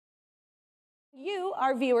You,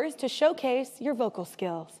 our viewers, to showcase your vocal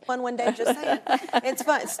skills. One day, just saying. It's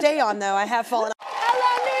fun. Stay on, though. I have fallen.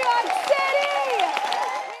 Hello, New York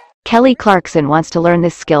City! Kelly Clarkson wants to learn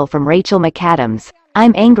this skill from Rachel Mcadams.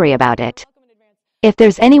 I'm angry about it. If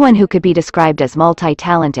there's anyone who could be described as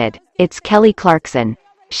multi-talented, it's Kelly Clarkson.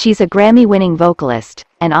 She's a Grammy-winning vocalist,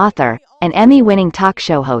 an author, an Emmy-winning talk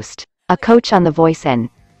show host, a coach on The Voice, and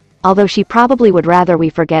although she probably would rather we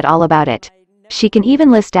forget all about it, she can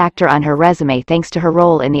even list actor on her resume thanks to her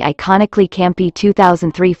role in the iconically campy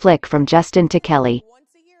 2003 flick From Justin to Kelly.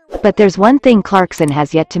 But there's one thing Clarkson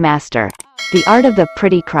has yet to master: the art of the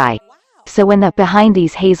pretty cry. So when the Behind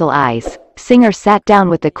These Hazel Eyes singer sat down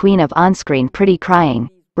with the queen of on-screen pretty crying,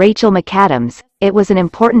 Rachel Mcadams, it was an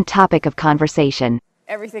important topic of conversation.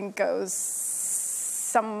 Everything goes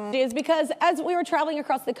Is because as we were traveling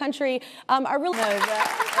across the country, our real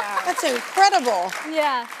That's incredible.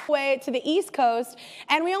 way to the East Coast,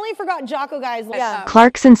 and we only forgot Jocko guys.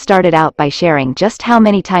 Clarkson started out by sharing just how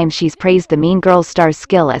many times she's praised the Mean Girls star's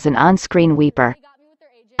skill as an on-screen weeper.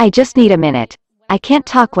 "I just need a minute. I can't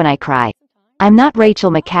talk when I cry. I'm not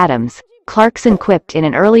Rachel Mcadams," Clarkson quipped in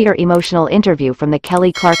an earlier emotional interview from The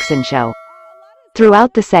Kelly Clarkson Show.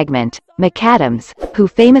 Throughout the segment, Mcadams, who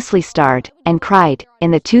famously starred and cried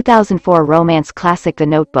in the 2004 romance classic The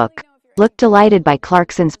Notebook, looked delighted by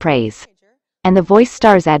Clarkson's praise, and The Voice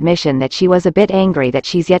star's admission that she was a bit angry that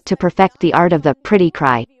she's yet to perfect the art of the pretty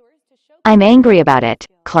cry. "I'm angry about it,"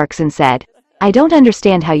 Clarkson said. "I don't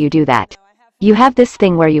understand how you do that. You have this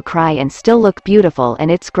thing where you cry and still look beautiful,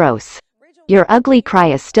 and it's gross. Your ugly cry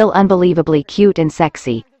is still unbelievably cute and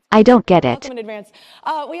sexy. I don't get it." In advance.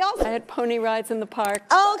 We also I had pony rides in the park.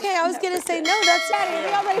 Oh, okay. I was going to say, no, that's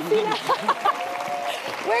we already seen it.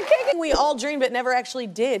 We're kicking. we all dreamed but never actually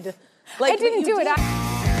did. Like, I didn't do it.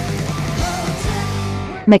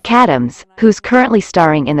 Mcadams, who's currently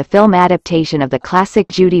starring in the film adaptation of the classic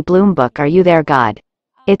Judy Blume book Are You There, God?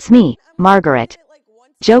 It's Me, Margaret,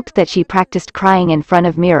 joked that she practiced crying in front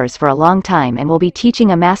of mirrors for a long time and will be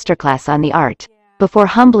teaching a masterclass on the art, before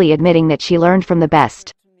humbly admitting that she learned from the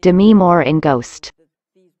best, Demi Moore in Ghost.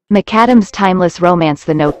 Mcadams' timeless romance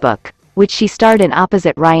The Notebook, which she starred in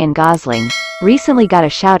opposite Ryan Gosling, recently got a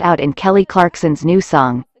shout-out in Kelly Clarkson's new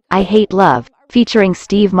song, I Hate Love, featuring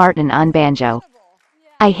Steve Martin on banjo.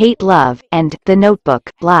 I Hate Love, and The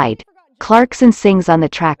Notebook, lied. Clarkson sings on the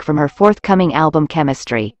track from her forthcoming album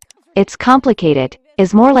Chemistry. It's complicated,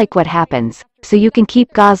 is more like what happens, so you can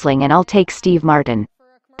keep Gosling and I'll take Steve Martin.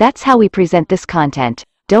 That's how we present this content.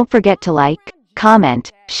 Don't forget to like,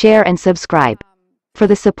 comment, share and subscribe. For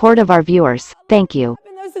the support of our viewers, thank you.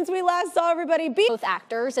 Since we last saw everybody be both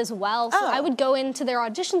actors as well, so I would go into their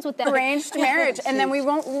auditions with them. Arranged marriage, and then we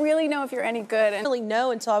won't really know if you're any good. I didn't really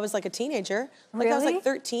know until I was like a teenager. Like I was Really? like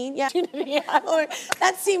 13. Yeah.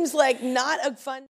 That seems like not a fun.